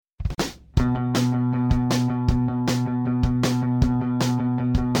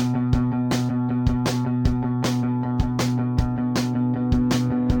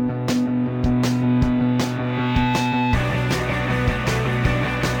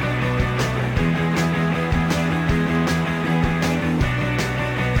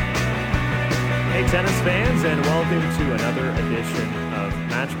tennis fans, and welcome to another edition of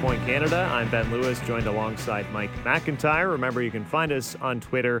Matchpoint Canada. I'm Ben Lewis, joined alongside Mike McIntyre. Remember, you can find us on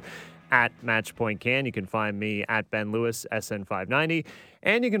Twitter at MatchpointCan. You can find me at Ben Lewis, SN590.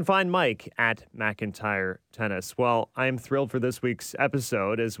 And you can find Mike at McIntyre Tennis. Well, I'm thrilled for this week's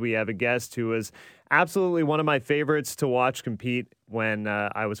episode as we have a guest who is absolutely one of my favorites to watch compete when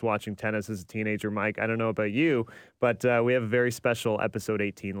I was watching tennis as a teenager, Mike. I don't know about you, but we have a very special episode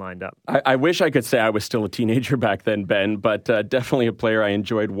 18 lined up. I wish I could say I was still a teenager back then, Ben, but definitely a player I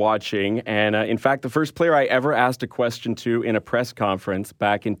enjoyed watching. And in fact, the first player I ever asked a question to in a press conference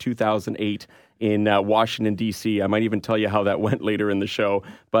back in 2008 in Washington, D.C. I might even tell you how that went later in the show.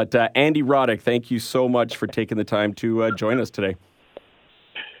 But Andy Roddick, thank you so much for taking the time to join us today.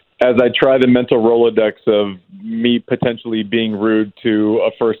 As I try the mental Rolodex of me potentially being rude to a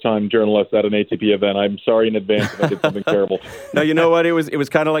first-time journalist at an ATP event, I'm sorry in advance if I did something terrible. No, you know what? It was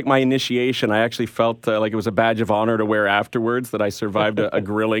kind of like my initiation. I actually felt like it was a badge of honor to wear afterwards that I survived a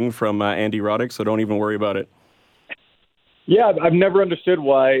grilling from Andy Roddick, so don't even worry about it. Yeah, I've never understood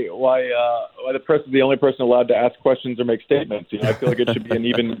why the press is the only person allowed to ask questions or make statements. You know, I feel like it should be an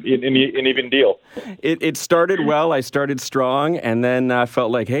even deal. It started well. I started strong, and then I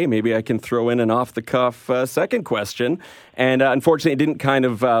felt like, hey, maybe I can throw in an off-the-cuff second question. And unfortunately, it didn't kind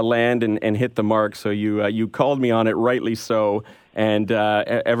of land and hit the mark. So you called me on it, rightly so. And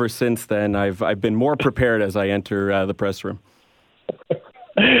ever since then, I've been more prepared as I enter the press room.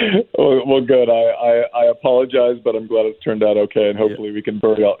 Well, good. I apologize, but I'm glad it's turned out okay, and hopefully we can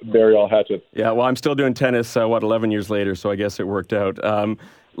bury all hatchets. Yeah, well, I'm still doing tennis, 11 years later, so I guess it worked out.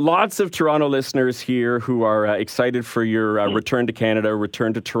 Lots of Toronto listeners here who are excited for your return to Canada,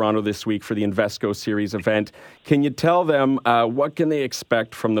 return to Toronto this week for the Invesco Series event. Can you tell them what can they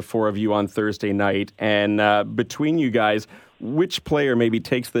expect from the four of you on Thursday night? And between you guys, which player maybe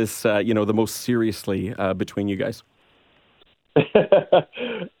takes this the most seriously between you guys?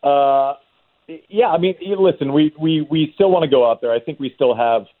 Yeah, I mean, listen, we still want to go out there. I think we still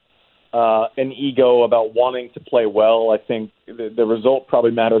have an ego about wanting to play well. I think the result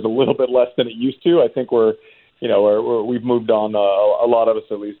probably matters a little bit less than it used to. I think we've moved on, a lot of us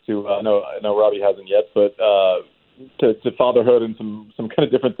at least, to I know Robbie hasn't yet, but to fatherhood and some kind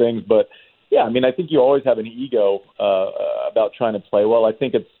of different things. But yeah, I mean, I think you always have an ego about trying to play well. I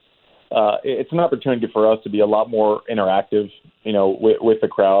think it's an opportunity for us to be a lot more interactive, with the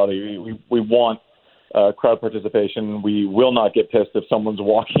crowd. We want crowd participation. We will not get pissed if someone's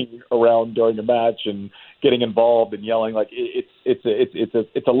walking around during a match and getting involved and yelling. Like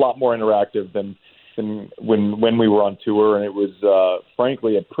it's a lot more interactive than when we were on tour, and it was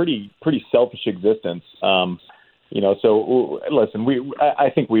frankly a pretty selfish existence. So listen, I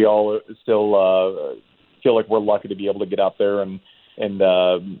think we all still feel like we're lucky to be able to get out there and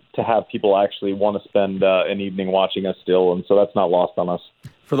to have people actually want to spend an evening watching us still. And so that's not lost on us.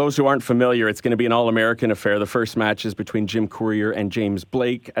 For those who aren't familiar, it's going to be an all-American affair. The first match is between Jim Courier and James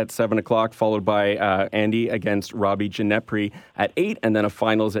Blake at 7 o'clock, followed by Andy against Robbie Ginepri at 8, and then a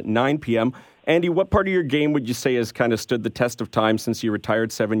finals at 9 p.m. Andy, what part of your game would you say has kind of stood the test of time since you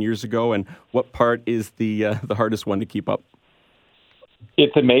retired 7 years ago, and what part is the hardest one to keep up?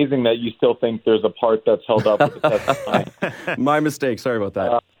 It's amazing that you still think there's a part that's held up with the test of time. My mistake. Sorry about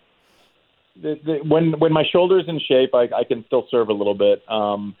that. When my shoulder's in shape, I can still serve a little bit.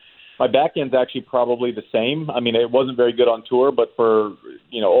 My backhand's actually probably the same. I mean, it wasn't very good on tour, but for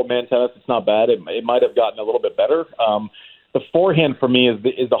old man tennis, it's not bad. It might have gotten a little bit better. The forehand for me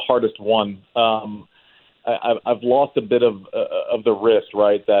is the hardest one. I've lost a bit of the wrist,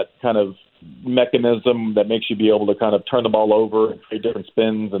 right? That kind of mechanism that makes you be able to kind of turn the ball over and create different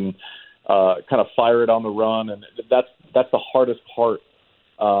spins and kind of fire it on the run, and that's the hardest part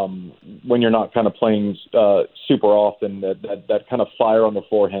when you're not kind of playing super often. That kind of fire on the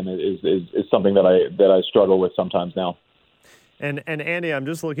forehand is something that I struggle with sometimes now. And Andy, I'm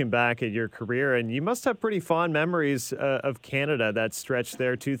just looking back at your career, and you must have pretty fond memories of Canada, that stretch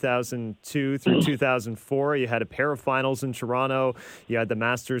there, 2002 through 2004. You had a pair of finals in Toronto. You had the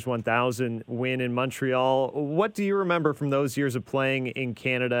Masters 1000 win in Montreal. What do you remember from those years of playing in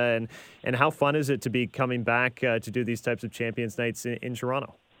Canada, and how fun is it to be coming back to do these types of Champions Nights in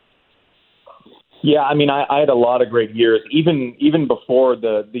Toronto? Yeah, I mean, I had a lot of great years, even before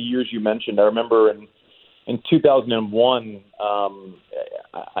the years you mentioned. I remember in 2001,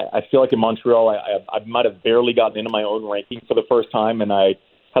 I feel like in Montreal, I might have barely gotten into my own ranking for the first time, and I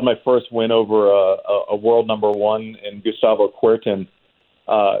had my first win over a world number one in Gustavo Kuerten.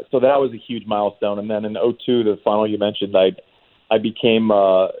 So that was a huge milestone. And then in 2002, the final you mentioned, I became,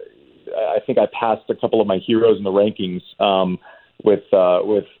 I think I passed a couple of my heroes in the rankings with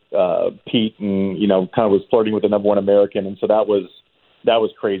Pete, and kind of was flirting with the number one American, and so that was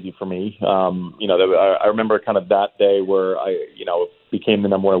crazy for me. I remember kind of that day where I became the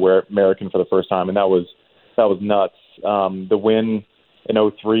number one American for the first time, and that was nuts. The win in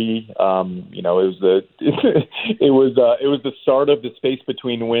 2003, it was the start of the space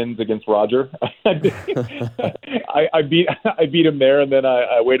between wins against Roger. I beat him there, and then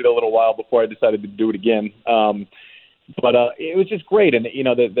I waited a little while before I decided to do it again. But it was just great, and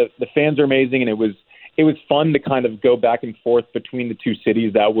the fans are amazing, and it was fun to kind of go back and forth between the two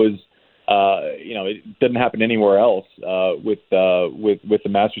cities. That was it didn't happen anywhere else with the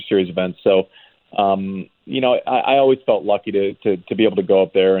Masters Series events. So I always felt lucky to be able to go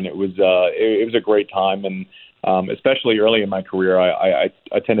up there, and it was a great time, and especially early in my career, I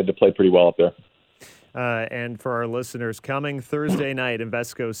tended to play pretty well up there. And for our listeners, coming Thursday night,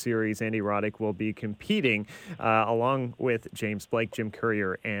 Invesco Series, Andy Roddick will be competing along with James Blake, Jim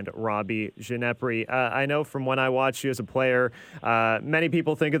Courier, and Robbie Ginepri. I know from when I watched you as a player, many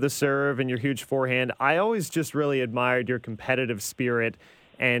people think of the serve and your huge forehand. I always just really admired your competitive spirit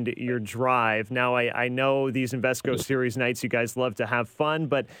and your drive. Now, I know these Invesco Series nights, you guys love to have fun,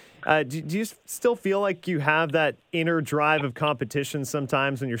 but do you still feel like you have that inner drive of competition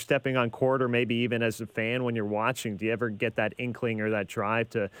sometimes when you're stepping on court, or maybe even as a fan when you're watching? Do you ever get that inkling or that drive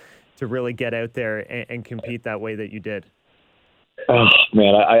to really get out there and compete that way that you did? Oh,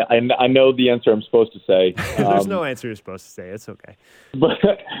 man, I know the answer I'm supposed to say. There's no answer you're supposed to say. It's okay. But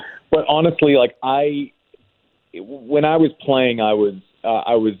honestly, when I was playing, I was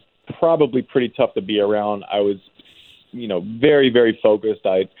probably pretty tough to be around. I was, very, very focused.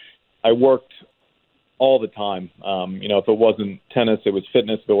 I worked all the time. If it wasn't tennis, it was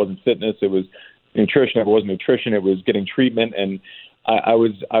fitness. If it wasn't fitness, it was nutrition. If it wasn't nutrition, it was getting treatment. And I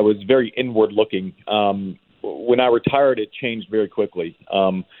was very inward looking. When I retired, it changed very quickly.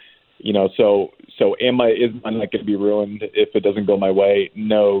 So is my night going to be ruined if it doesn't go my way?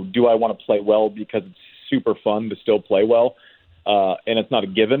 No. Do I want to play well because it's super fun to still play well? And it's not a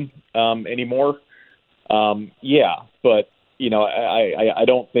given anymore. Yeah, but I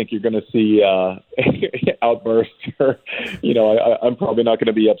don't think you're going to see outbursts, or I'm probably not going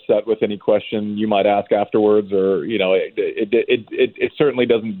to be upset with any question you might ask afterwards, or it certainly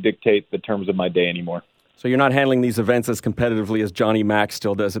doesn't dictate the terms of my day anymore. So you're not handling these events as competitively as Johnny Mack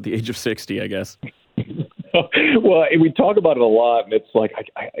still does at the age of 60, I guess. Well, we talk about it a lot, and it's like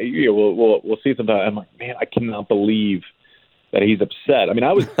we'll see sometimes. I'm like, man, I cannot believe that he's upset. I mean,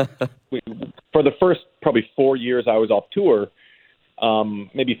 I was for the first probably 4 years I was off tour,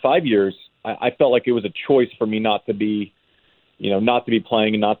 maybe 5 years. I felt like it was a choice for me not to be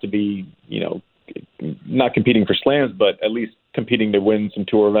playing and not to be, not competing for slams, but at least competing to win some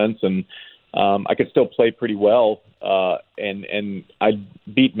tour events. And I could still play pretty well. And I'd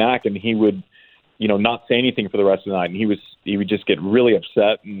beat Mac, and he would, not say anything for the rest of the night. And he would just get really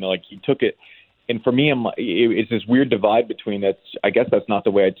upset, and he took it. And for me, it's this weird divide between that. I guess that's not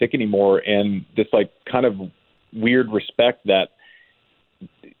the way I tick anymore, and this kind of weird respect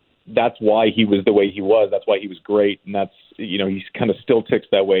that's why he was the way he was. That's why he was great, and that's he kind of still ticks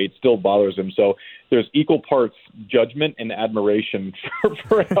that way. It still bothers him. So there's equal parts judgment and admiration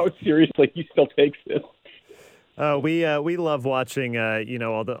for how seriously he still takes this. We love watching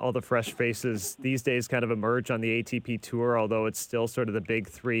all the fresh faces these days kind of emerge on the ATP tour, although it's still sort of the big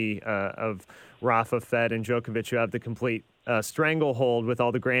three of Rafa, Fed, and Djokovic who have the complete stranglehold with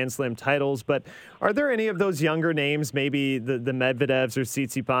all the Grand Slam titles. But are there any of those younger names, maybe the Medvedevs or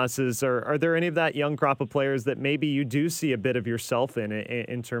Tsitsipas's, or are there any of that young crop of players that maybe you do see a bit of yourself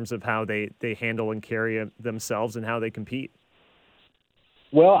in terms of how they handle and carry themselves and how they compete?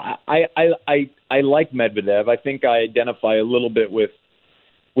 Well, I like Medvedev. I think I identify a little bit with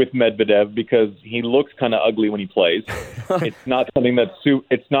Medvedev because he looks kind of ugly when he plays. It's not something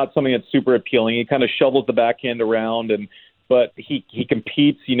that's super appealing. He kind of shovels the backhand around, but he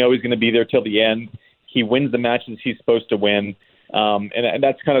competes. He's going to be there till the end. He wins the matches he's supposed to win, and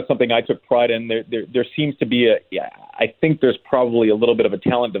that's kind of something I took pride in. There seems to be I think there's probably a little bit of a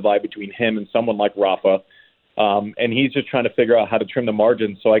talent divide between him and someone like Rafa. And he's just trying to figure out how to trim the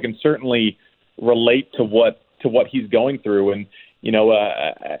margins. So I can certainly relate to what he's going through. And,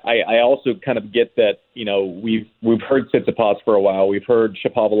 I also kind of get that, we've heard Tsitsipas for a while. We've heard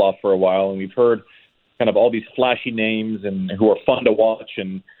Shapovalov for a while. And we've heard kind of all these flashy names and who are fun to watch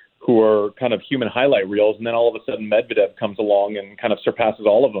and who are kind of human highlight reels. And then all of a sudden Medvedev comes along and kind of surpasses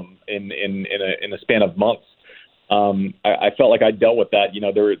all of them in a span of months. I felt like I dealt with that.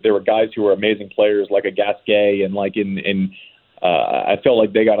 There were guys who were amazing players like a Gasquet, and I felt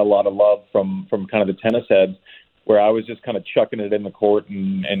like they got a lot of love from kind of the tennis heads. where I was just kind of chucking it in the court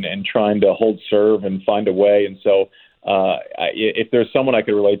and trying to hold serve and find a way. And so if there's someone I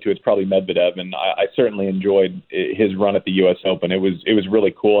could relate to, it's probably Medvedev. And I certainly enjoyed his run at the U.S. Open. It was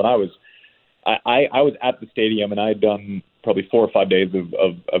really cool. And I was at the stadium, and I had done probably 4 or 5 days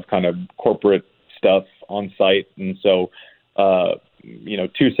of kind of corporate stuff on site. And so,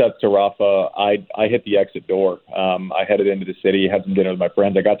 2 sets to Rafa, I hit the exit door. I headed into the city, had some dinner with my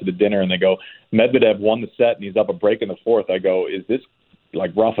friends. I got to the dinner, and they go, Medvedev won the set, and he's up a break in the 4th. I go, is this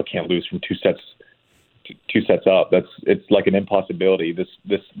like Rafa can't lose from 2 sets up? It's like an impossibility. The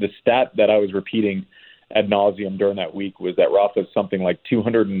stat that I was repeating ad nauseum during that week was that Rafa's something like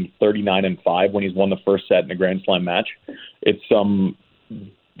 239-5 when he's won the first set in a Grand Slam match. It's some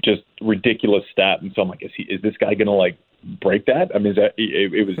just ridiculous stat, and so I'm like, is this guy gonna like break that? I mean,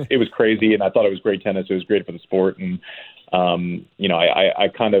 it was crazy, and I thought it was great tennis. It was great for the sport, and I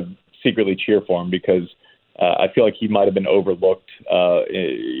kind of secretly cheer for him because I feel like he might have been overlooked,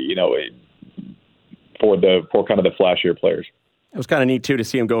 for kind of the flashier players. It was kind of neat, too, to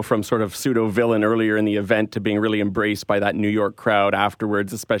see him go from sort of pseudo-villain earlier in the event to being really embraced by that New York crowd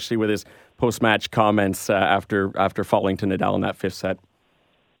afterwards, especially with his post-match comments after falling to Nadal in that 5th set.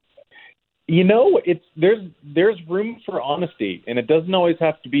 There's room for honesty, and it doesn't always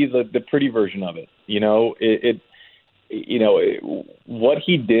have to be the pretty version of it. What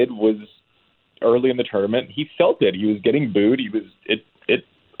he did was early in the tournament, he felt it. He was getting booed. It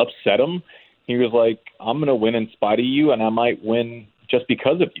upset him. He was like, I'm going to win in spite of you, and I might win just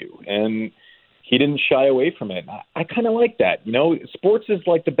because of you. And he didn't shy away from it. I kind of like that. Sports is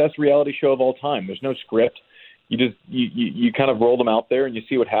like the best reality show of all time. There's no script. You kind of roll them out there and you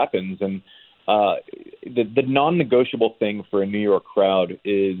see what happens. And the non-negotiable thing for a New York crowd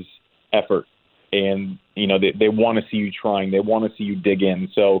is effort. And, they want to see you trying. They want to see you dig in.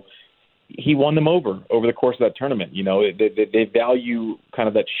 So he won them over the course of that tournament. They value kind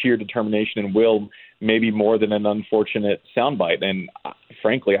of that sheer determination and will maybe more than an unfortunate soundbite. And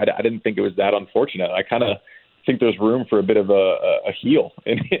frankly, I didn't think it was that unfortunate. I kind of think there's room for a bit of a heel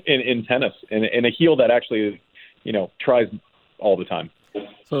in tennis, and a heel that actually, tries all the time.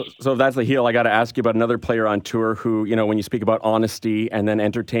 So if that's the heel, I got to ask you about another player on tour who, when you speak about honesty and then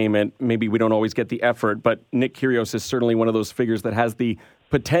entertainment, maybe we don't always get the effort, but Nick Kyrgios is certainly one of those figures that has the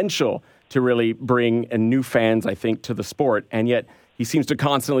potential to really bring new fans, I think, to the sport. And yet he seems to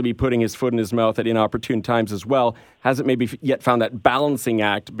constantly be putting his foot in his mouth at inopportune times as well. Hasn't maybe yet found that balancing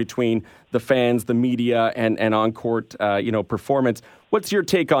act between the fans, the media, and on-court, performance. What's your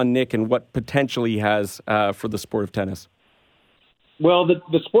take on Nick and what potential he has for the sport of tennis? Well,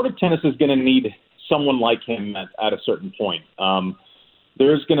 the sport of tennis is going to need someone like him at a certain point.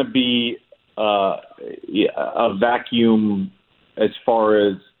 There's going to be a vacuum as far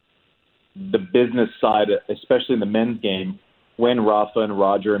as the business side, especially in the men's game, when Rafa and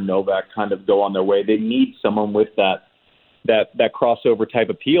Roger and Novak kind of go on their way. They need someone with that crossover type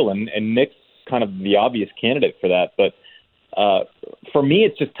appeal, and Nick's kind of the obvious candidate for that. But for me,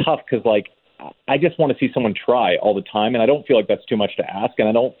 it's just tough because, I just want to see someone try all the time, and I don't feel like that's too much to ask, and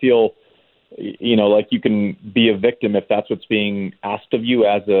I don't feel, like you can be a victim if that's what's being asked of you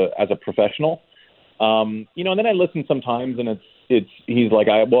as a professional. And then I listen sometimes, and he's like,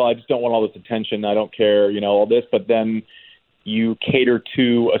 I just don't want all this attention. I don't care, all this. But then you cater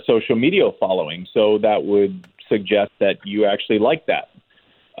to a social media following, so that would suggest that you actually like that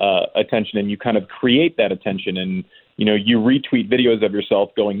attention, and you kind of create that attention, and you retweet videos of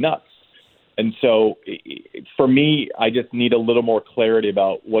yourself going nuts. And so, for me, I just need a little more clarity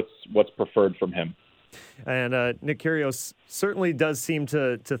about what's preferred from him. And Nick Kyrgios certainly does seem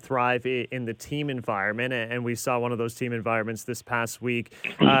to thrive in the team environment, and we saw one of those team environments this past week.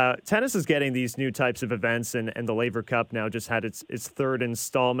 Tennis is getting these new types of events, and the Laver Cup now just had its 3rd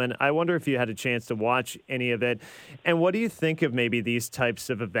installment. I wonder if you had a chance to watch any of it, and what do you think of maybe these types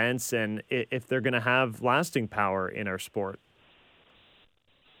of events, and if they're going to have lasting power in our sport?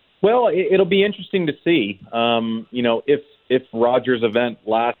 Well, it'll be interesting to see, if Roger's event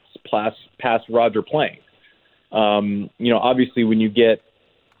lasts past Roger playing. Obviously when you get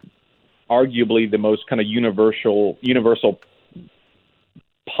arguably the most kind of universal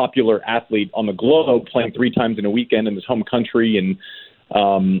popular athlete on the globe playing 3 times in a weekend in his home country, and,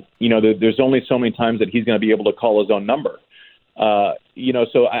 there's only so many times that he's going to be able to call his own number.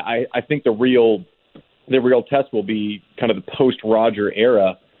 So I think the real test will be kind of the post-Roger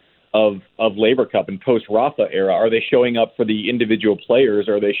era of Laver Cup and post-Rafa era. Are they showing up for the individual players,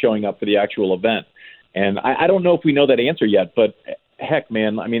 or are they showing up for the actual event? And I don't know if we know that answer yet, but heck,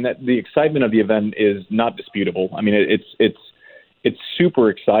 man, I mean, the excitement of the event is not disputable. I mean, it's super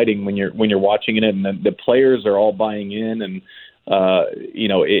exciting when you're watching it, and the players are all buying in, and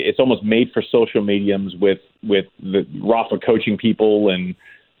it's almost made for social mediums with the Rafa coaching people, and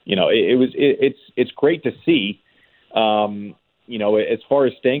it's great to see. As far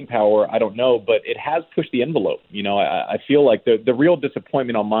as staying power, I don't know, but it has pushed the envelope. I feel like the real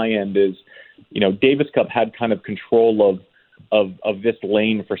disappointment on my end is, Davis Cup had kind of control of this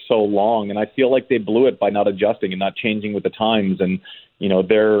lane for so long, and I feel like they blew it by not adjusting and not changing with the times. And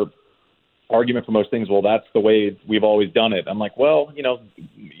their argument for most things, well, that's the way we've always done it. I'm like, well,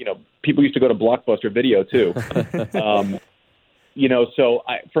 people used to go to Blockbuster Video too. So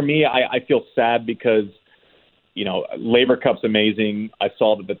for me, I feel sad because Laver Cup's amazing. I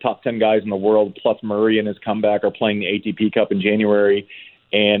saw that the top 10 guys in the world plus Murray in his comeback are playing the ATP Cup in January.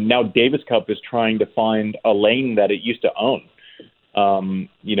 And now Davis Cup is trying to find a lane that it used to own.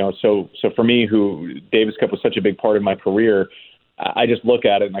 So for me, who Davis Cup was such a big part of my career, I just look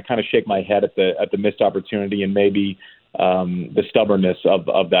at it and I kind of shake my head at the missed opportunity and maybe the stubbornness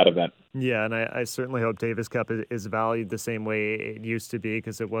of that event. Yeah, and I certainly hope Davis Cup is valued the same way it used to be,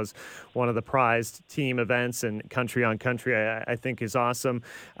 because it was one of the prized team events, and country on country I think is awesome.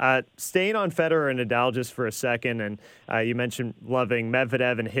 Staying on Federer and Nadal just for a second, and you mentioned loving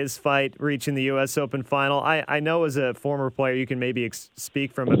Medvedev and his fight reaching the U.S. Open final. I know as a former player you can maybe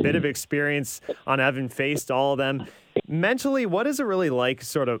speak from a bit of experience on having faced all of them. Mentally, what is it really like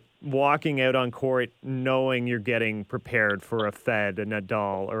sort of walking out on court knowing you're getting prepared for a Fed, a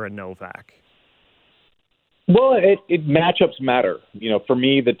Nadal, or a Novak? Well, matchups matter. For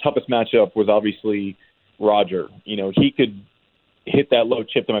me, the toughest matchup was obviously Roger. He could hit that low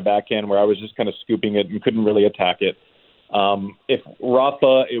chip to my backhand where I was just kind of scooping it and couldn't really attack it. If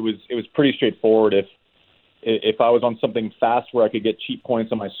Rafa, it was pretty straightforward. If I was on something fast where I could get cheap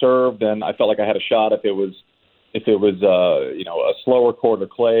points on my serve, then I felt like I had a shot. If it was a slower court or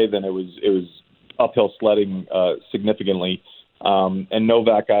clay, then it was uphill sledding significantly. And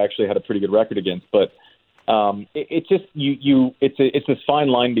Novak, I actually had a pretty good record against. But it's just it's this fine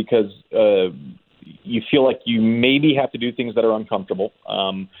line because you feel like you maybe have to do things that are uncomfortable.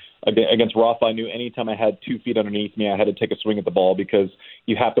 Against Rafa, I knew anytime I had 2 feet underneath me, I had to take a swing at the ball because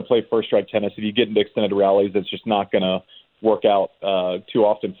you have to play first strike tennis. If you get into extended rallies, it's just not going to work out too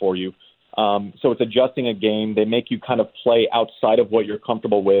often for you. So it's adjusting a game. They make you kind of play outside of what you're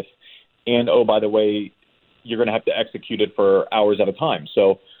comfortable with. And, oh, by the way, you're going to have to execute it for hours at a time.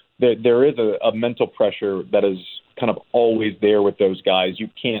 So there is a mental pressure that is kind of always there with those guys. You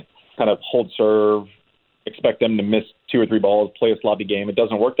can't kind of hold serve, expect them to miss 2 or 3 balls, play a sloppy game. It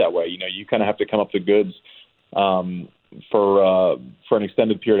doesn't work that way. You kind of have to come up to goods for an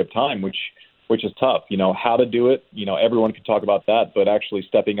extended period of time, which is tough. How to do it, everyone can talk about that, but actually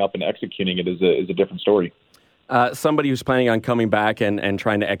stepping up and executing it is a different story. Somebody who's planning on coming back and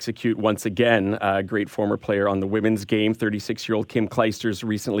trying to execute once again, a great former player on the women's game, 36-year-old Kim Clijsters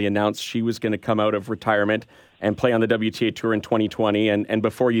recently announced she was going to come out of retirement and play on the WTA Tour in 2020. And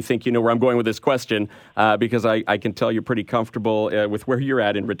before you think you know where I'm going with this question, because I can tell you're pretty comfortable with where you're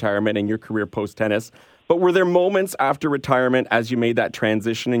at in retirement and your career post-tennis, but were there moments after retirement as you made that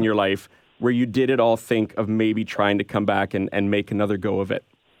transition in your life where you did at all think of maybe trying to come back and make another go of it?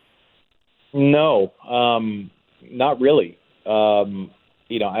 No, not really.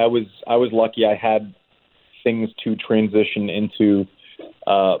 I was lucky. I had things to transition into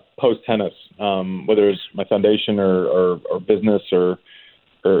post-tennis, whether it's my foundation or business or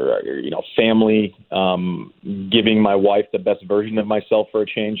family, giving my wife the best version of myself for a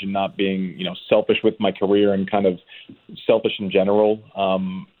change and not being, selfish with my career and kind of selfish in general.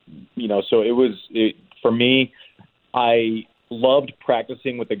 So for me, I loved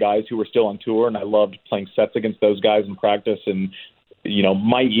practicing with the guys who were still on tour, and I loved playing sets against those guys in practice. And,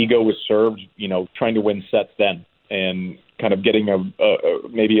 my ego was served, trying to win sets then and kind of getting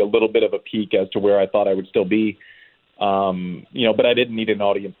maybe a little bit of a peek as to where I thought I would still be. But I didn't need an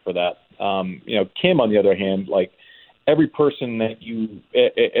audience for that. Kim, on the other hand, like every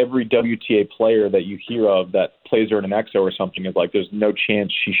WTA player that you hear of that plays her in an EXO or something is like, there's no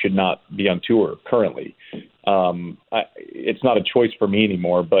chance she should not be on tour currently. It's not a choice for me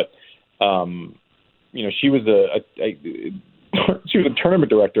anymore, but, she was she was a tournament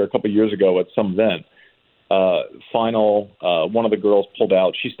director a couple of years ago at some event. Final, one of the girls pulled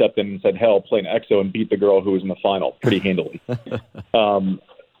out. She stepped in and said, hell, play an EXO, and beat the girl who was in the final pretty handily.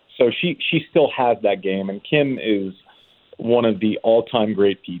 So she still has that game, and Kim is one of the all-time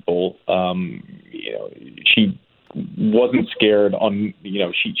great people. She wasn't scared on,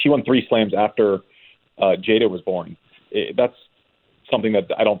 she won 3 slams after Jada was born. That's something that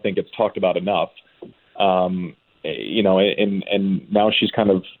I don't think gets talked about enough. and now she's kind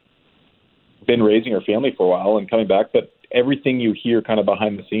of been raising her family for a while and coming back. But everything you hear kind of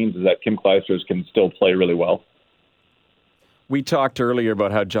behind the scenes is that Kim Clijsters can still play really well. We talked earlier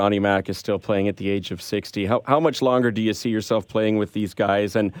about how Johnny Mac is still playing at the age of 60. How much longer do you see yourself playing with these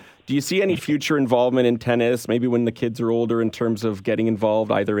guys? And do you see any future involvement in tennis, maybe when the kids are older, in terms of getting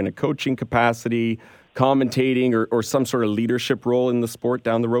involved either in a coaching capacity, commentating, or some sort of leadership role in the sport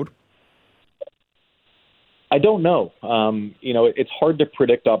down the road? I don't know. It's hard to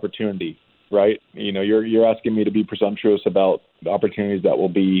predict opportunity, right? You're asking me to be presumptuous about the opportunities that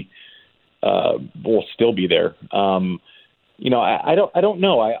will still be there. I don't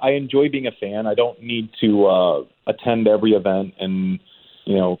know. I enjoy being a fan. I don't need to attend every event and,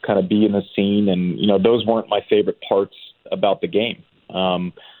 kind of be in the scene. And, those weren't my favorite parts about the game.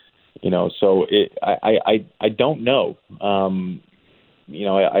 I don't know.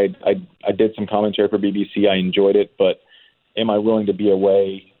 I did some commentary for BBC. I enjoyed it, but am I willing to be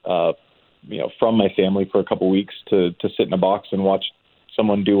away, from my family for a couple of weeks to sit in a box and watch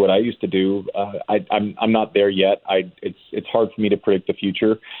someone do what I used to do? I'm not there yet. It's hard for me to predict the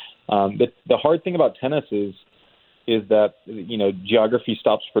future. The hard thing about tennis is that geography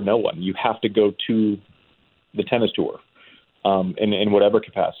stops for no one. You have to go to the tennis tour in whatever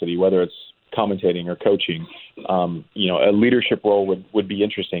capacity, whether it's commentating or coaching. A leadership role would be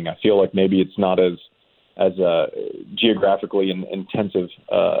interesting. I feel like maybe it's not as geographically intensive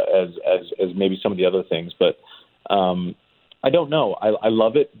as maybe some of the other things, but I don't know. I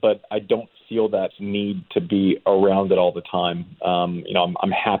love it, but I don't feel that need to be around it all the time.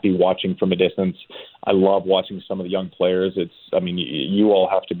 I'm happy watching from a distance. I love watching some of the young players. You all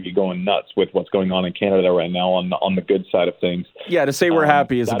have to be going nuts with what's going on in Canada right now on the good side of things. Yeah, to say we're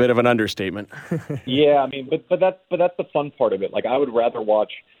happy is a bit of an understatement. Yeah, but that's the fun part of it. Like, I would rather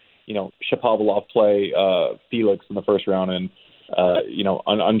watch, Shapovalov play Felix in the first round and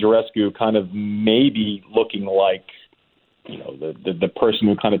Andreescu kind of maybe looking like the person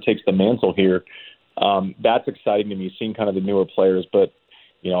who kind of takes the mantle here. That's exciting to me, seeing kind of the newer players. But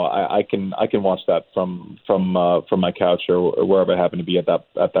I can watch that from my couch or wherever I happen to be at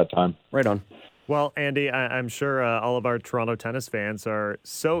that time. Right on. Well, Andy, I'm sure all of our Toronto tennis fans are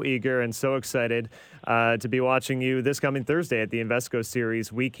so eager and so excited to be watching you this coming Thursday at the Invesco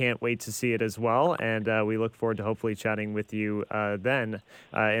Series. We can't wait to see it as well, and we look forward to hopefully chatting with you then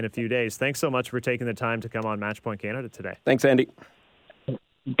in a few days. Thanks so much for taking the time to come on Matchpoint Canada today. Thanks, Andy.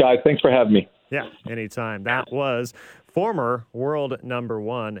 Guys, thanks for having me. Yeah, anytime. That was former world number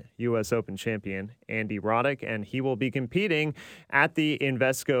 1 U.S. Open champion Andy Roddick, and he will be competing at the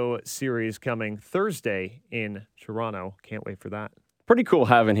Invesco Series coming Thursday in Toronto. Can't wait for that. Pretty cool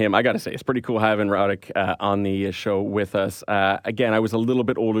having him. I got to say, it's pretty cool having Roddick on the show with us. Again, I was a little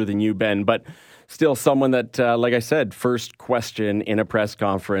bit older than you, Ben, but still someone that, like I said, first question in a press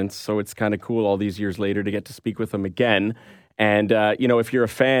conference. So it's kind of cool all these years later to get to speak with him again. And, if you're a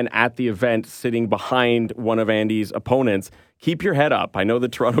fan at the event sitting behind one of Andy's opponents, keep your head up. I know the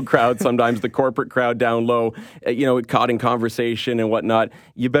Toronto crowd, sometimes the corporate crowd down low, caught in conversation and whatnot.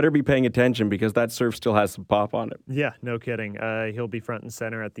 You better be paying attention because that serve still has some pop on it. Yeah, no kidding. He'll be front and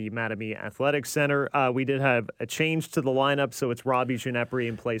center at the Mattamy Athletics Center. We did have a change to the lineup, so it's Robbie Ginepri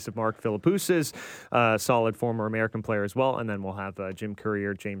in place of Mark Philippoussis, solid former American player as well. And then we'll have Jim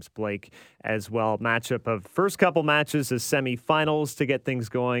Courier, James Blake as well. Matchup of first couple matches is semifinals to get things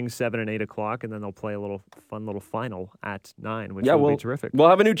going, 7 and 8 o'clock, and then they'll play a fun little final at 9, which will be terrific. We'll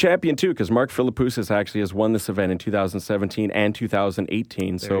have a new champion, too, because Mark Philippoussis actually has won this event in 2017 and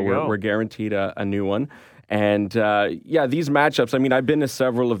 2018, so we're guaranteed a new one. And, these matchups, I've been to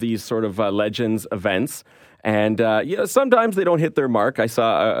several of these sort of Legends events, and, sometimes they don't hit their mark. I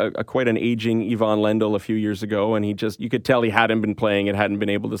saw quite an aging Ivan Lendl a few years ago, and you could tell he hadn't been playing and hadn't been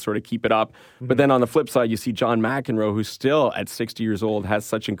able to sort of keep it up. Mm-hmm. But then on the flip side, you see John McEnroe, who still at 60 years old has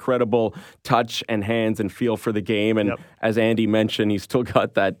such incredible touch and hands and feel for the game. And as Andy mentioned, he's still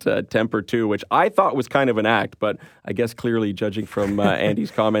got that temper too, which I thought was kind of an act, but I guess clearly judging from Andy's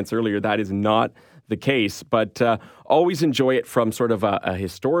comments earlier, that is not the case, but always enjoy it from sort of a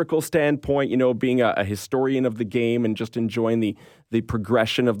historical standpoint, being a historian of the game and just enjoying the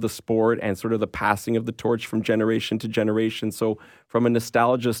progression of the sport and sort of the passing of the torch from generation to generation. So from a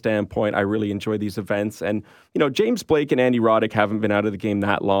nostalgia standpoint, I really enjoy these events. And, James Blake and Andy Roddick haven't been out of the game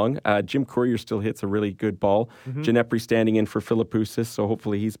that long. Jim Courier still hits a really good ball. Mm-hmm. Ginepri standing in for Philippoussis, so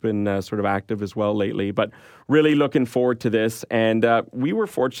hopefully he's been sort of active as well lately. But really looking forward to this. And we were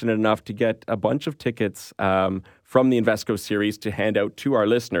fortunate enough to get a bunch of tickets from the Invesco Series to hand out to our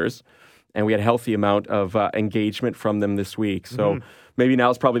listeners. and we had a healthy amount of engagement from them this week. So maybe now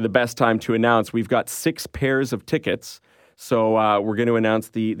is probably the best time to announce we've got 6 pairs of tickets. So we're going to announce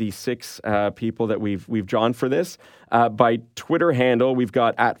the 6 people that we've drawn for this. By Twitter handle, we've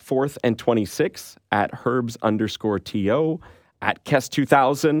got at 4th and 26, at Herbs_TO, at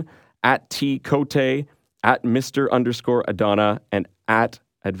Kes2000, at T Cote, at Mr_Adana, and at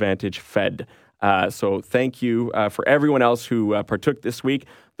Advantage Fed. So thank you for everyone else who partook this week.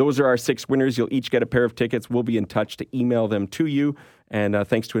 Those are our 6 winners. You'll each get a pair of tickets. We'll be in touch to email them to you. And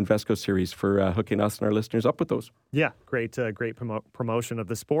thanks to Invesco Series for hooking us and our listeners up with those. Yeah, great promotion of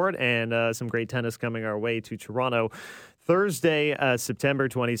the sport, and some great tennis coming our way to Toronto Thursday, September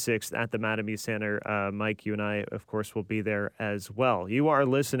 26th at the Mattamy Center. Mike, you and I, of course, will be there as well. You are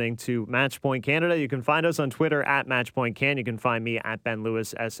listening to Matchpoint Canada. You can find us on Twitter at MatchpointCan. You can find me at Ben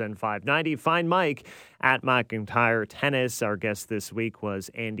Lewis SN590. Find Mike at McIntyre Tennis. Our guest this week was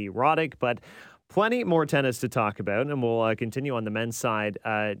Andy Roddick, but plenty more tennis to talk about, and we'll continue on the men's side,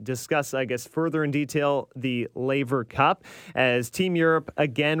 discuss, I guess, further in detail the Laver Cup as Team Europe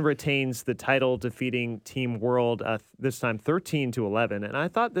again retains the title, defeating Team World, this time 13-11. And I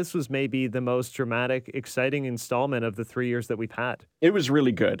thought this was maybe the most dramatic, exciting installment of the 3 years that we've had. It was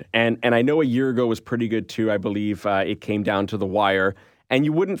really good. And I know a year ago was pretty good too. I believe it came down to the wire. And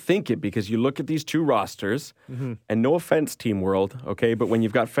you wouldn't think it because you look at these 2 rosters, and no offense, Team World, okay, but when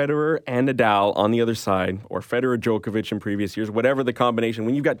you've got Federer and Nadal on the other side, or Federer, Djokovic in previous years, whatever the combination,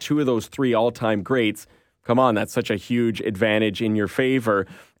 when you've got 2 of those 3 all-time greats, come on, that's such a huge advantage in your favor.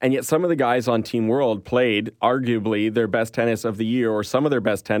 And yet some of the guys on Team World played arguably their best tennis of the year, or some of their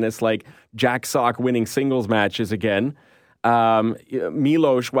best tennis, like Jack Sock winning singles matches again.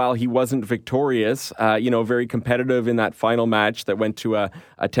 Milos, while he wasn't victorious, very competitive in that final match that went to a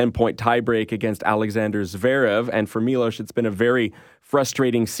 10-point tiebreak against Alexander Zverev. And for Milos, it's been a very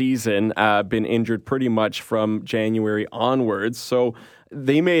frustrating season, been injured pretty much from January onwards. So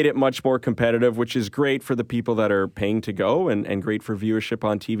they made it much more competitive, which is great for the people that are paying to go and great for viewership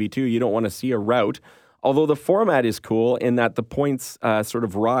on TV too. You don't want to see a rout. Although the format is cool in that the points sort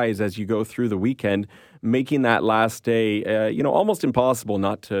of rise as you go through the weekend, making that last day, almost impossible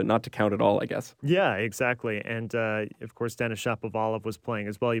not to count it all, I guess. Yeah, exactly. And, of course, Denis Shapovalov was playing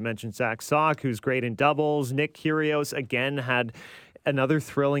as well. You mentioned Zach Sock, who's great in doubles. Nick Kyrgios, again, had another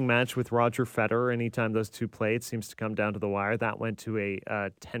thrilling match with Roger Federer. Anytime those 2 play, it seems to come down to the wire. That went to a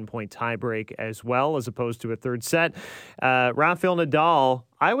 10-point tiebreak as well, as opposed to a third set. Rafael Nadal,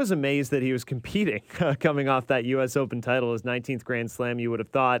 I was amazed that he was competing coming off that U.S. Open title, his 19th Grand Slam. You would have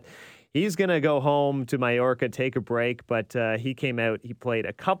thought he's going to go home to Mallorca, take a break, but he came out, he played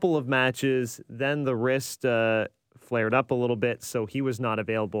a couple of matches, then the wrist flared up a little bit, so he was not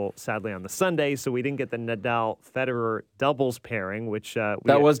available, sadly, on the Sunday, so we didn't get the Nadal-Federer doubles pairing, which...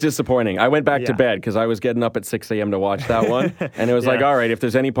 that was disappointing. I went back to bed because I was getting up at 6 a.m. to watch that one, and it was like, all right, if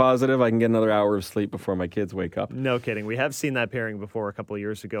there's any positive, I can get another hour of sleep before my kids wake up. No kidding. We have seen that pairing before a couple of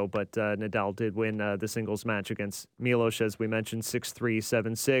years ago, but Nadal did win the singles match against Milos, as we mentioned, 6-3,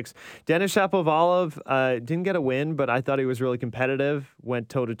 7-6. Denis Shapovalov didn't get a win, but I thought he was really competitive, went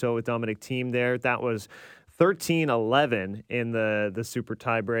toe-to-toe with Dominic Thiem there. That was 13-11 in the super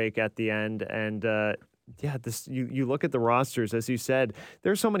tiebreak at the end. And you look at the rosters, as you said,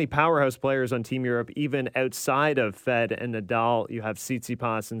 there's so many powerhouse players on Team Europe, even outside of Fed and Nadal. You have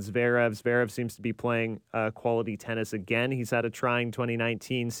Tsitsipas and Zverev. Zverev seems to be playing quality tennis again. He's had a trying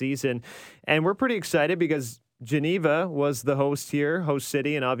 2019 season. And we're pretty excited because Geneva was the host here, host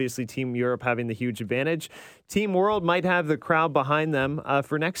city, and obviously Team Europe having the huge advantage. Team World might have the crowd behind them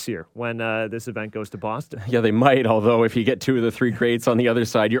for next year when this event goes to Boston. Yeah, they might, although if you get 2 of the 3 greats on the other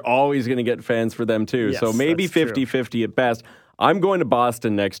side, you're always going to get fans for them too. Yes, so maybe 50-50 at best. I'm going to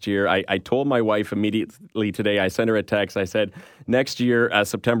Boston next year. I told my wife immediately today, I sent her a text. I said, next year,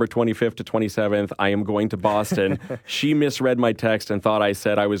 September 25th to 27th, I am going to Boston. She misread my text and thought I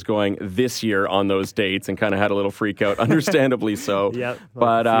said I was going this year on those dates and kind of had a little freak out, understandably so. Yep,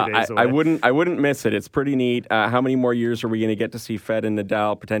 but I wouldn't miss it. It's pretty neat. How many more years are we going to get to see Fed and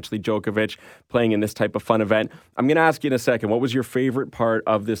Nadal, potentially Djokovic, playing in this type of fun event? I'm going to ask you in a second, what was your favorite part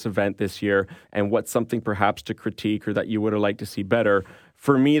of this event this year, and what's something perhaps to critique or that you would have liked to see better?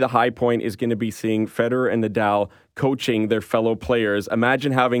 For me, the high point is going to be seeing Federer and Nadal coaching their fellow players.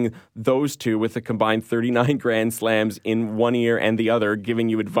 Imagine having those 2 with a combined 39 Grand Slams in one ear and the other, giving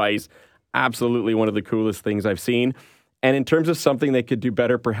you advice. Absolutely one of the coolest things I've seen. And in terms of something they could do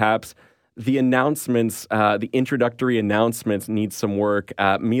better, perhaps, the announcements, the introductory announcements need some work.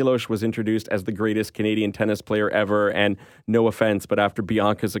 Milos was introduced as the greatest Canadian tennis player ever, and no offense, but after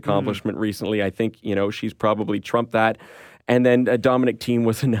Bianca's accomplishment recently, I think, she's probably trumped that. And then Dominic Thiem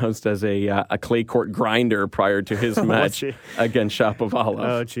was announced as a clay court grinder prior to his match against Shapovalov.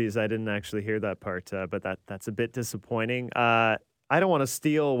 Oh, geez, I didn't actually hear that part, but that's a bit disappointing. I don't want to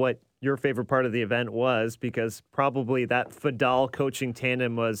steal what your favorite part of the event was, because probably that Fadal coaching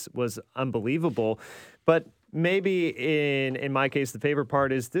tandem was unbelievable. But maybe in my case, the favorite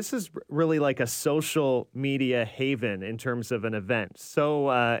part is this is really like a social media haven in terms of an event.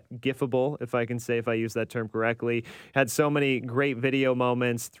 So gifable, if I use that term correctly. Had so many great video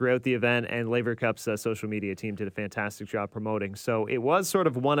moments throughout the event, and Laver Cup's social media team did a fantastic job promoting. So it was sort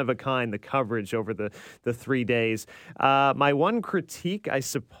of one of a kind, the coverage over the 3 days. My one critique, I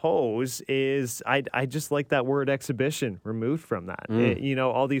suppose, is I just like that word exhibition removed from that.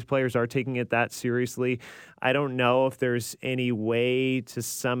 All these players are taking it that seriously. I don't know if there's any way to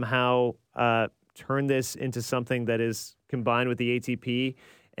somehow turn this into something that is combined with the ATP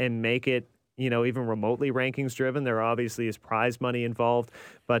and make it, even remotely rankings driven. There obviously is prize money involved,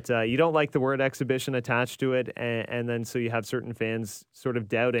 but you don't like the word exhibition attached to it. And then so you have certain fans sort of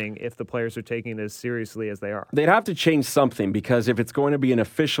doubting if the players are taking it as seriously as they are. They'd have to change something, because if it's going to be an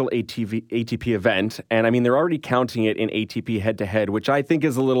official ATP event, and I mean, they're already counting it in ATP head-to-head, which I think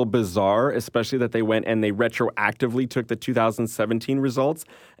is a little bizarre, especially that they went and they retroactively took the 2017 results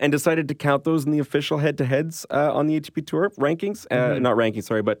and decided to count those in the official head-to-heads on the ATP Tour rankings. Not rankings,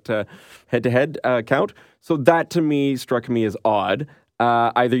 sorry, but head-to-head count. So that to me struck me as odd.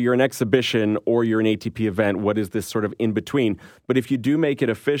 Either you're an exhibition or you're an ATP event. What is this sort of in between? But if you do make it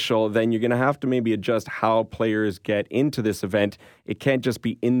official, then you're going to have to maybe adjust how players get into this event. It can't just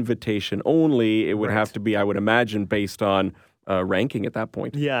be invitation only. It would have to be, I would imagine, based on ranking at that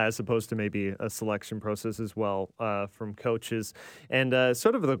point. Yeah, as opposed to maybe a selection process as well from coaches. And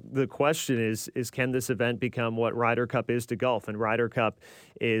sort of the question is can this event become what Ryder Cup is to golf? And Ryder Cup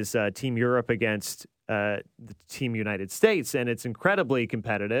is Team Europe against the Team United States, and it's incredibly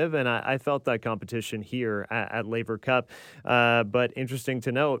competitive, and I felt that competition here at Laver Cup. But interesting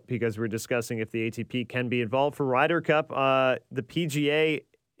to note, because we're discussing if the ATP can be involved for Ryder Cup, the PGA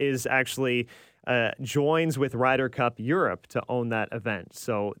is actually joins with Ryder Cup Europe to own that event.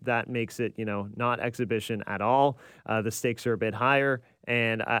 So that makes it, not exhibition at all. The stakes are a bit higher.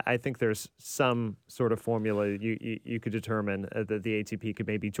 And I think there's some sort of formula you could determine that the ATP could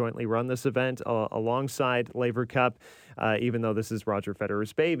maybe jointly run this event alongside Laver Cup, even though this is Roger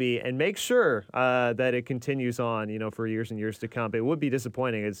Federer's baby, and make sure that it continues on, for years and years to come. It would be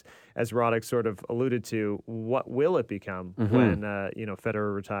disappointing, as Roddick sort of alluded to, what will it become when,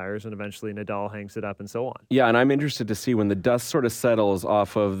 Federer retires and eventually Nadal hangs it up and so on. Yeah, and I'm interested to see when the dust sort of settles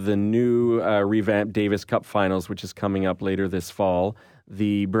off of the new revamped Davis Cup finals, which is coming up later this fall,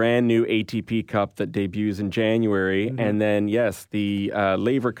 the brand new ATP Cup that debuts in January, and then, yes, the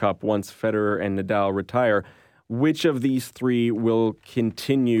Laver Cup once Federer and Nadal retire. Which of these three will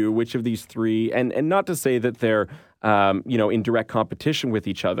continue? Which of these three, and not to say that they're, in direct competition with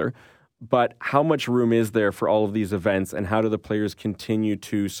each other, but how much room is there for all of these events, and how do the players continue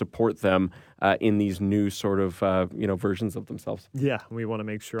to support them in these new sort of, versions of themselves? Yeah, we want to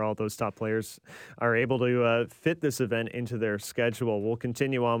make sure all those top players are able to fit this event into their schedule. We'll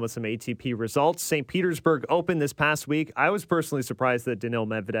continue on with some ATP results. St. Petersburg Open this past week. I was personally surprised that Daniil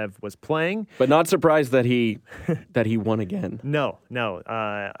Medvedev was playing. But not surprised that he won again. No.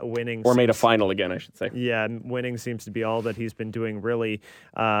 Winning. Or made a final again, I should say. Yeah, winning seems to be all that he's been doing really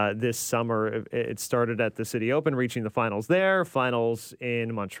this summer. It started at the City Open, reaching the finals there, finals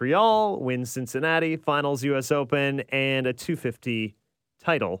in Montreal, wins Cincinnati, finals U.S. Open, and a 250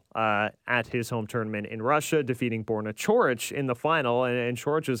 title at his home tournament in Russia, defeating Borna Coric in the final. And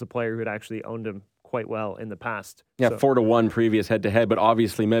Coric is a player who had actually owned him quite well in the past. Yeah, 4-1 previous head-to-head, but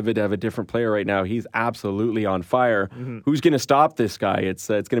obviously Medvedev, a different player right now. He's absolutely on fire. Who's going to stop this guy? It's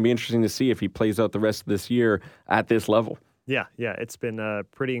going to be interesting to see if he plays out the rest of this year at this level. Yeah, it's been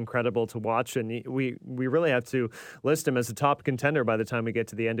pretty incredible to watch, and we really have to list him as a top contender by the time we get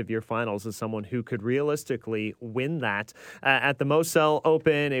to the end-of-year finals as someone who could realistically win that. At the Moselle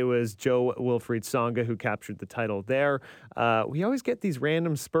Open, it was Jo-Wilfried Tsonga who captured the title there. We always get these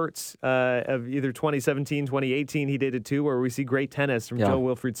random spurts of either 2017, 2018, he did it too, where we see great tennis from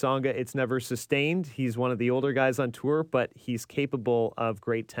Jo-Wilfried Tsonga. It's never sustained. He's one of the older guys on tour, but he's capable of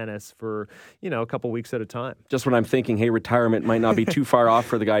great tennis for, a couple weeks at a time. Just when I'm thinking, hey, retirement might not be too far off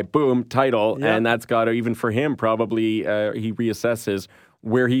for the guy. Boom, title. Yep. And that's got to, even for him, probably he reassesses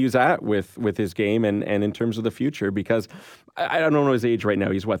where he's at with his game and in terms of the future, because I don't know his age right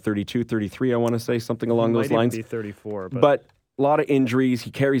now. He's 32, 33, I want to say, something along those lines. Might even be 34. But a lot of injuries. He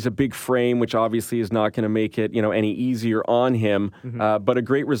carries a big frame, which obviously is not going to make it, any easier on him. But a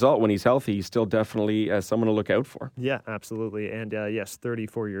great result when he's healthy. He's still definitely someone to look out for. Yeah, absolutely. And yes,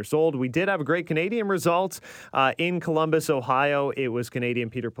 34 years old. We did have a great Canadian result in Columbus, Ohio. It was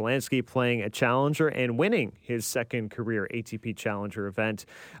Canadian Peter Polansky playing a challenger and winning his second career ATP Challenger event,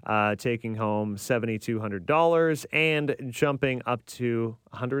 taking home $7,200 and jumping up to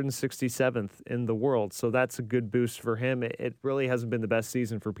 167th in the world. So that's a good boost for him. It really hasn't been the best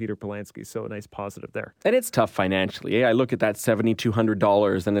season for Peter Polansky, so a nice positive there. And it's tough financially. I look at that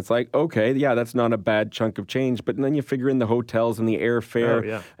 $7,200 and it's like, okay, yeah, that's not a bad chunk of change, but then you figure in the hotels and the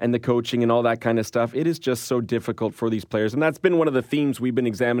airfare and the coaching and all that kind of stuff. It is just so difficult for these players. And that's been one of the themes we've been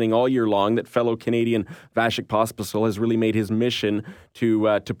examining all year long, that fellow Canadian Vasek Pospisil has really made his mission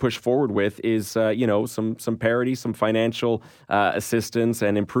to push forward with is, some parity, some financial assistance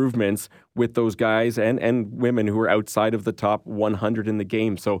and improvements with those guys and women who are outside of the top 100 in the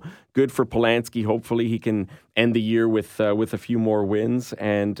game. So good for Polansky. Hopefully he can end the year with a few more wins,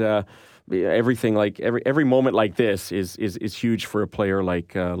 and everything like every moment like this is huge for a player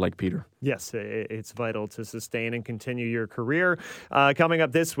like Peter. Yes, it's vital to sustain and continue your career. Coming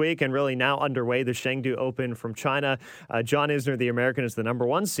up this week and really now underway, the Chengdu Open from China. John Isner, the American, is the number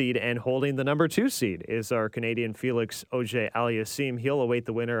 1 seed, and holding the number 2 seed is our Canadian Felix Auger-Aliassime. He'll await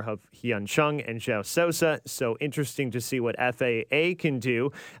the winner of Hyun Chung and João Sousa. So interesting to see what FAA can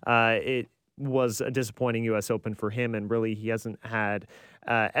do. It was a disappointing U.S. Open for him, and really he hasn't had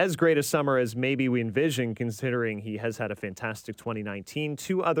as great a summer as maybe we envisioned, considering he has had a fantastic 2019.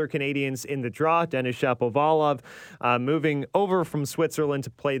 2 other Canadians in the draw. Denis Shapovalov moving over from Switzerland to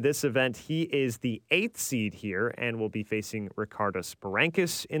play this event. He is the 8th seed here and will be facing Ricardas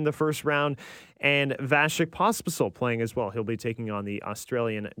Berankis in the first round. And Vasek Pospisil playing as well. He'll be taking on the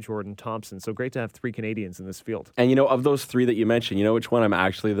Australian Jordan Thompson. So great to have 3 Canadians in this field. And, of those 3 that you mentioned, which one I'm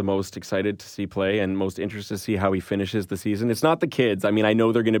actually the most excited to see play and most interested to see how he finishes the season? It's not the kids. I mean, I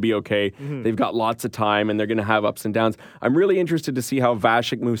know they're going to be okay. They've got lots of time and they're going to have ups and downs. I'm really interested to see how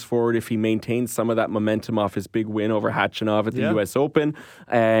Vasek moves forward, if he maintains some of that momentum off his big win over Khachanov at the U.S. Open,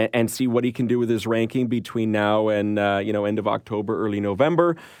 and see what he can do with his ranking between now and, end of October, early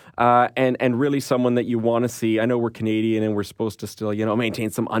November. And really someone that you want to see. I know we're Canadian and we're supposed to still, maintain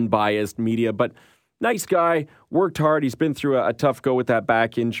some unbiased media, but nice guy, worked hard. He's been through a tough go with that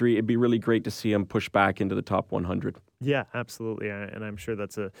back injury. It'd be really great to see him push back into the top 100. Yeah, absolutely. And I'm sure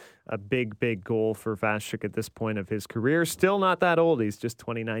that's a big, big goal for Vasek at this point of his career. Still not that old. He's just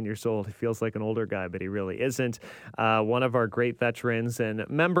 29 years old. He feels like an older guy, but he really isn't. One of our great veterans and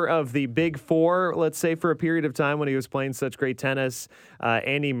member of the Big Four, let's say, for a period of time when he was playing such great tennis.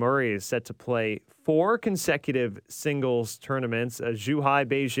 Andy Murray is set to play 4 consecutive singles tournaments, Zhuhai,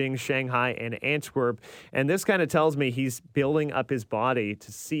 Beijing, Shanghai, and Antwerp. And this kind of tells me he's building up his body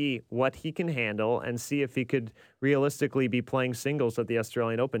to see what he can handle and see if he could realistically be playing singles at the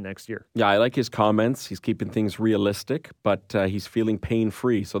Australian Open next year. Yeah, I like his comments. He's keeping things realistic, but he's feeling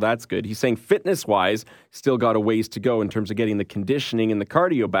pain-free, so that's good. He's saying fitness-wise, still got a ways to go in terms of getting the conditioning and the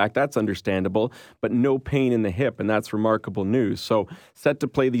cardio back. That's understandable, but no pain in the hip, and that's remarkable news. So set to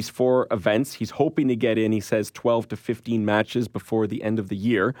play these 4 events. He's hoping to get in, he says, 12 to 15 matches before the end of the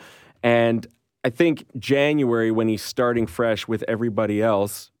year. And I think January, when he's starting fresh with everybody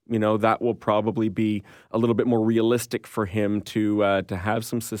else, that will probably be a little bit more realistic for him to have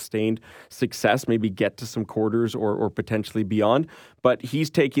some sustained success, maybe get to some quarters or potentially beyond. But he's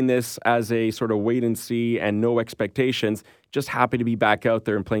taking this as a sort of wait and see and no expectations, just happy to be back out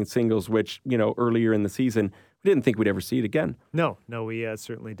there and playing singles, which, earlier in the season, we didn't think we'd ever see it again. No, we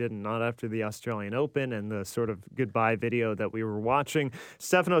certainly didn't. Not after the Australian Open and the sort of goodbye video that we were watching.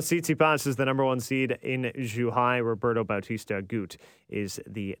 Stefanos Tsitsipas is the number 1 seed in Zhuhai. Roberto Bautista Agut is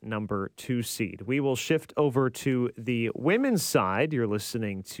the number 2 seed. We will shift over to the women's side. You're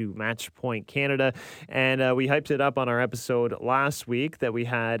listening to Match Point Canada, and we hyped it up on our episode last week that we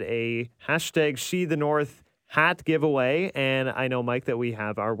had a hashtag She the North hat giveaway, and I know, Mike, that we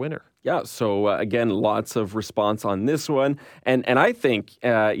have our winner. Yeah, so again, lots of response on this one. And I think,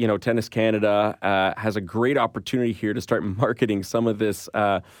 Tennis Canada has a great opportunity here to start marketing some of this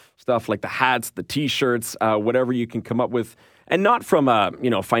stuff like the hats, the T-shirts, whatever you can come up with. And not from a,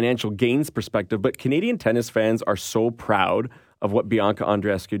 financial gains perspective, but Canadian tennis fans are so proud of what Bianca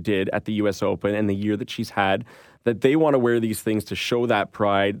Andreescu did at the U.S. Open and the year that she's had, that they want to wear these things to show that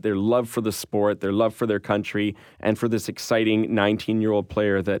pride, their love for the sport, their love for their country, and for this exciting 19-year-old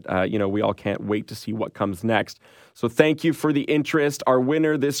player that, we all can't wait to see what comes next. So thank you for the interest. Our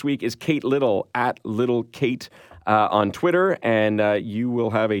winner this week is Kate Little, at Little Kate on Twitter, and you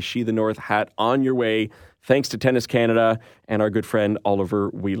will have a She the North hat on your way, thanks to Tennis Canada and our good friend Oliver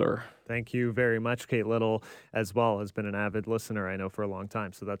Wheeler. Thank you very much. Kate Little, as well, has been an avid listener, I know, for a long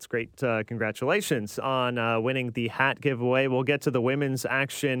time. So that's great. Congratulations on winning the hat giveaway. We'll get to the women's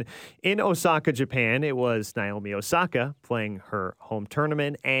action in Osaka, Japan. It was Naomi Osaka playing her home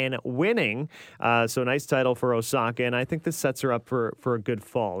tournament and winning. So nice title for Osaka, and I think this sets her up for a good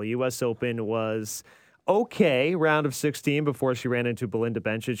fall. U.S. Open was okay, round of 16 before she ran into Belinda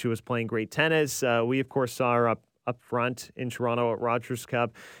Bencic, who was playing great tennis. We, of course, saw her up front in Toronto at Rogers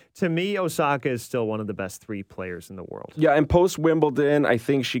Cup. To me, Osaka is still one of the best 3 players in the world. Yeah, and post-Wimbledon, I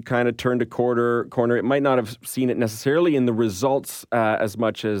think she kind of turned a corner. It might not have seen it necessarily in the results as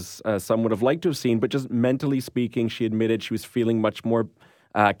much as some would have liked to have seen, but just mentally speaking, she admitted she was feeling much more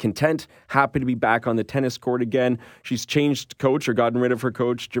content, happy to be back on the tennis court again. She's changed coach or gotten rid of her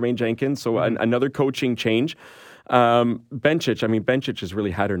coach, Jermaine Jenkins, so another coaching change. Bencic has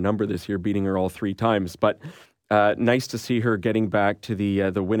really had her number this year, beating her all 3 times, but nice to see her getting back to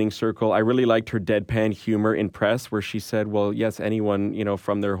the winning circle. I really liked her deadpan humor in press, where she said, "Well, yes, anyone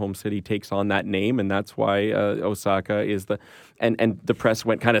from their home city takes on that name, and that's why Osaka is the." And the press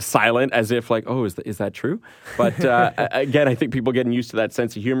went kind of silent, as if like, "Oh, is that true?" But again, I think people getting used to that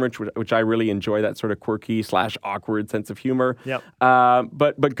sense of humor, which I really enjoy, that sort of quirky / awkward sense of humor. Yep.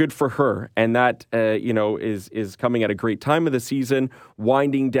 But good for her, and that is coming at a great time of the season,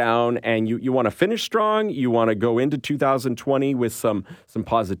 winding down, and you want to finish strong. You want to go into 2020 with some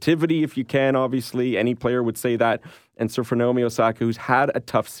positivity, if you can. Obviously, any player would say that. And so for Naomi Osaka, who's had a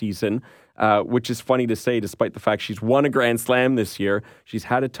tough season, which is funny to say, despite the fact she's won a Grand Slam this year, she's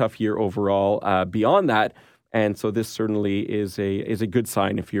had a tough year overall. Beyond that. And so this certainly is a good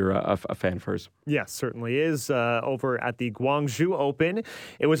sign if you're a fan of hers. Yes, certainly is. Over at the Guangzhou Open,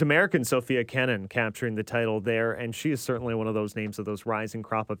 it was American Sophia Kenin capturing the title there, and she is certainly one of those names of those rising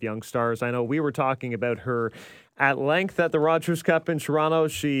crop of young stars. I know we were talking about her at length at the Rogers Cup in Toronto.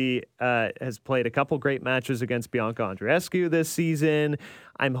 She has played a couple great matches against Bianca Andreescu this season.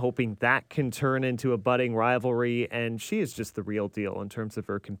 I'm hoping that can turn into a budding rivalry, and she is just the real deal in terms of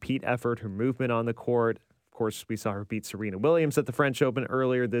her compete effort, her movement on the court. Of course, we saw her beat Serena Williams at the French Open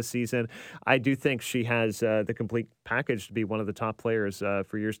earlier this season. I do think she has the complete package to be one of the top players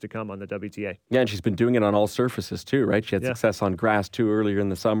for years to come on the WTA. Yeah, and she's been doing it on all surfaces too, right? She had success on grass too earlier in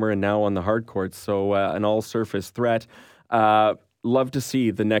the summer, and now on the hard courts. So an all-surface threat. Love to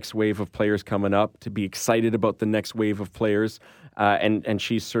see the next wave of players coming up, to be excited about the next wave of players. And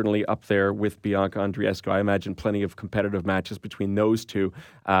she's certainly up there with Bianca Andreescu. I imagine plenty of competitive matches between those two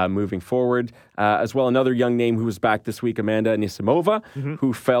moving forward. As well, another young name who was back this week, Amanda Anisimova,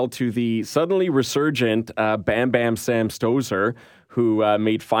 who fell to the suddenly resurgent Bam Bam Sam Stosur, who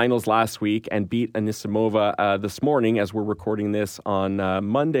made finals last week and beat Anisimova this morning, as we're recording this on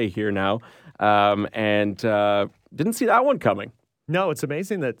Monday here now. And didn't see that one coming. No, it's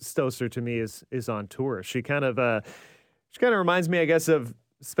amazing that Stosur, to me, is on tour. She kind of reminds me, I guess, of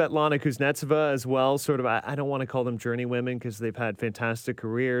Svetlana Kuznetsova as well. Sort of, I don't want to call them journey women because they've had fantastic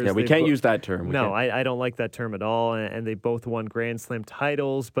careers. Yeah, we can't use that term. I don't like that term at all. And they both won Grand Slam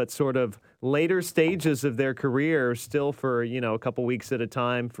titles, but sort of later stages of their career, still for, a couple weeks at a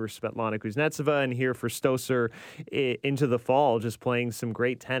time for Svetlana Kuznetsova, and here for Stosur into the fall, just playing some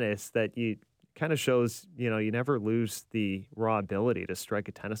great tennis that kind of shows, you never lose the raw ability to strike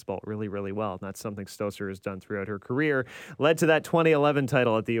a tennis ball really, really well. And that's something Stosur has done throughout her career. Led to that 2011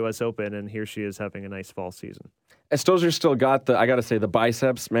 title at the U.S. Open, and here she is having a nice fall season. Stosur's still got the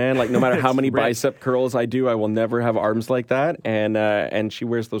biceps, man. Like, no matter how many bicep curls I do, I will never have arms like that. And she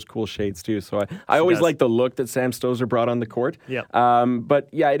wears those cool shades too. So I always like the look that Sam Stosur brought on the court. Yeah. But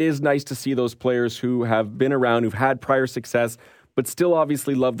yeah, it is nice to see those players who have been around, who've had prior success, but still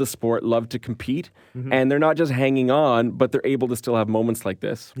obviously love the sport, love to compete. And they're not just hanging on, but they're able to still have moments like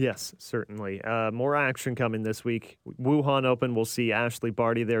this. Yes, certainly. More action coming this week. Wuhan Open, we'll see Ashley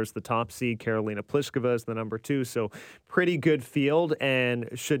Barty. There's the top seed. Karolina Pliskova is the number 2. So pretty good field. And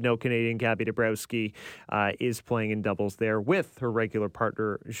should know Canadian Gabby Dabrowski is playing in doubles there with her regular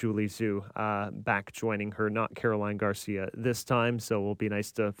partner, Julie Zhu, back joining her, not Caroline Garcia this time. So it will be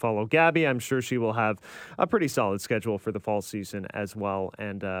nice to follow Gabby. I'm sure she will have a pretty solid schedule for the fall season season as well.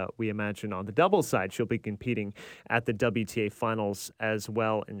 And we imagine on the doubles side, she'll be competing at the WTA finals as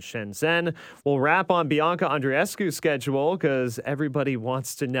well in Shenzhen. We'll wrap on Bianca Andreescu's schedule because everybody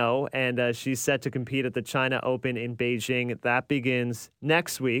wants to know. And she's set to compete at the China Open in Beijing. That begins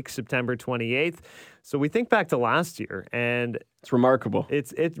next week, September 28th. So we think back to last year, and it's remarkable.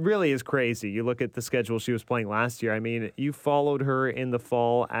 It really is crazy. You look at the schedule she was playing last year. I mean, you followed her in the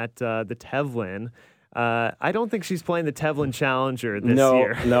fall at the Tevlin. I don't think she's playing the Tevlin Challenger this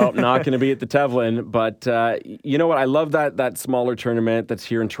year. No, not going to be at the Tevlin. But you know what? I love that smaller tournament that's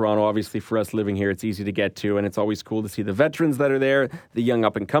here in Toronto. Obviously, for us living here, it's easy to get to, and it's always cool to see the veterans that are there, the young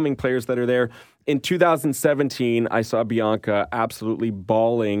up-and-coming players that are there. In 2017, I saw Bianca absolutely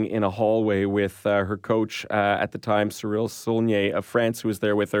bawling in a hallway with her coach at the time, Cyril Saulnier of France, who was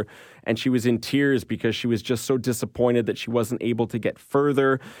there with her. And she was in tears because she was just so disappointed that she wasn't able to get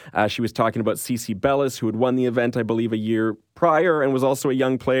further. She was talking about Cici Bellis, who had won the event, I believe, a year prior and was also a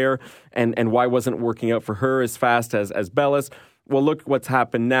young player, and why wasn't working out for her as fast as Bellis. Well, look what's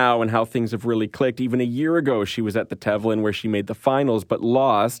happened now and how things have really clicked. Even a year ago, she was at the Tevlin where she made the finals but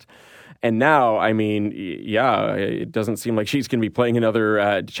lost. And now, I mean, yeah, it doesn't seem like she's going to be playing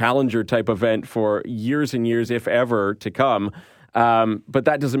another challenger type event for years and years, if ever, to come. But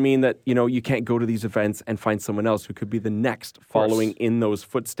that doesn't mean that, you can't go to these events and find someone else who could be the next following in those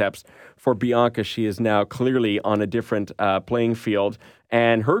footsteps. For Bianca, she is now clearly on a different playing field.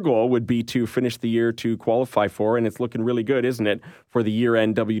 And her goal would be to finish the year to qualify for, and it's looking really good, isn't it, for the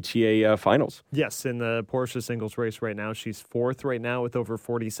year-end WTA finals? Yes, in the Porsche singles race right now, she's fourth right now with over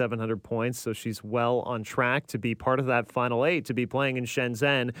 4,700 points, so she's well on track to be part of that final eight, to be playing in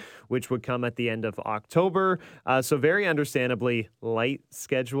Shenzhen, which would come at the end of October. So very understandably light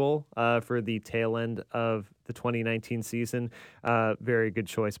schedule for the tail end of the 2019 season. Very good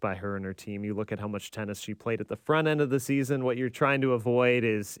choice by her and her team. You look at how much tennis she played at the front end of the season. What you're trying to avoid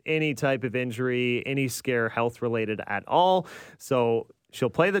is any type of injury, any scare health-related at all. So she'll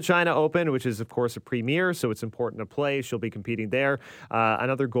play the China Open, which is, of course, a premier, so it's important to play. She'll be competing there.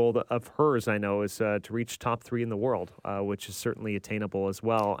 Another goal of hers, I know, is to reach top 3 in the world, which is certainly attainable as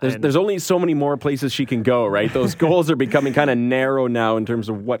well. There's only so many more places she can go, right? Those goals are becoming kind of narrow now in terms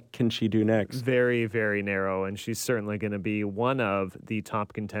of what can she do next. Very, very narrow, and she's certainly going to be one of the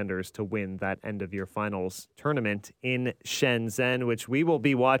top contenders to win that end-of-year finals tournament in Shenzhen, which we will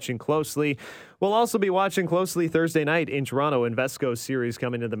be watching closely. We'll also be watching closely Thursday night in Toronto, Invesco Series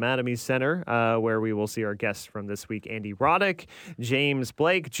coming to the Mattamy Center, where we will see our guests from this week, Andy Roddick, James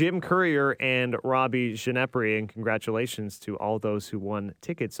Blake, Jim Courier, and Robbie Ginepri. And congratulations to all those who won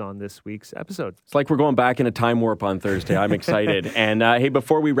tickets on this week's episode. It's like we're going back in a time warp on Thursday. I'm excited. And hey,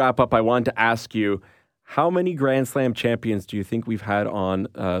 before we wrap up, I wanted to ask you, how many Grand Slam champions do you think we've had on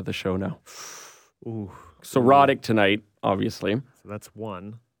the show now? Ooh. So Roddick tonight, obviously. So that's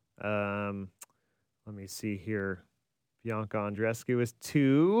one. Let me see here. Bianca Andreescu is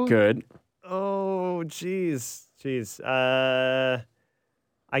 2. Good. Oh, geez. I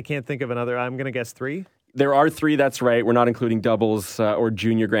can't think of another. I'm going to guess 3. There are 3, that's right. We're not including doubles or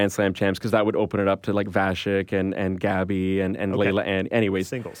junior Grand Slam champs because that would open it up to like Vasek and Gabby and okay. Layla. And anyways.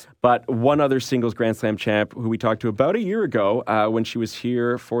 Singles. But one other singles Grand Slam champ who we talked to about a year ago when she was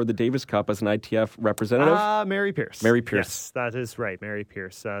here for the Davis Cup as an ITF representative. Mary Pierce. Mary Pierce. Yes, that is right. Mary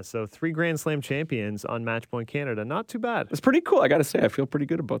Pierce. So 3 Grand Slam champions on Matchpoint Canada. Not too bad. It's pretty cool. I got to say, I feel pretty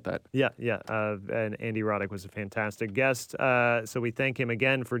good about that. Yeah. And Andy Roddick was a fantastic guest. So we thank him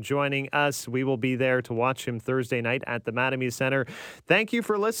again for joining us. We will be there to watch him Thursday night at the Mattamy Center. Thank you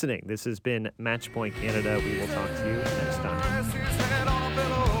for listening. This has been Matchpoint Canada. We will talk to you next time.